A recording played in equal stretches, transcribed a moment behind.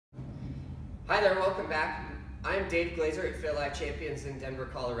Hi there, welcome back. I'm Dave Glaser at Fit Life Champions in Denver,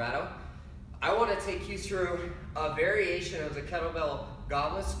 Colorado. I want to take you through a variation of the Kettlebell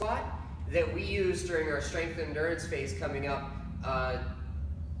Goblet squat that we use during our strength and endurance phase coming up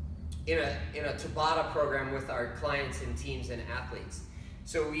in a Tabata program with our clients and teams and athletes.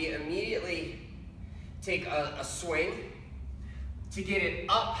 So we immediately take a swing to get it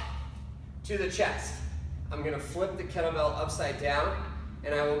up to the chest. I'm going to flip the kettlebell upside down,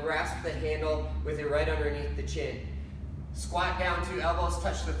 and I will grasp the handle with it right underneath the chin. Squat down, 2 elbows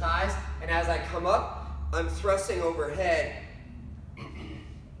touch the thighs, and as I come up, I'm thrusting overhead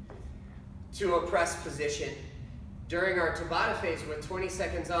to a press position. During our Tabata phase with 20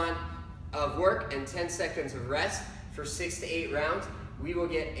 seconds on of work and 10 seconds of rest for 6 to 8 rounds, we will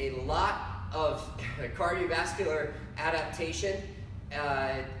get a lot of cardiovascular adaptation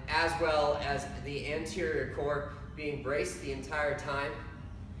as well as the anterior core being braced the entire time,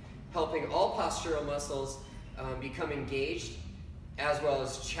 helping all postural muscles become engaged, as well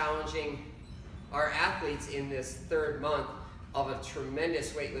as challenging our athletes in this 3rd month of a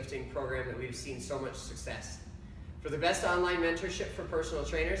tremendous weightlifting program that we've seen so much success. For the best online mentorship for personal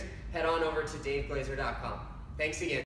trainers, head on over to daveglaser.com. Thanks again.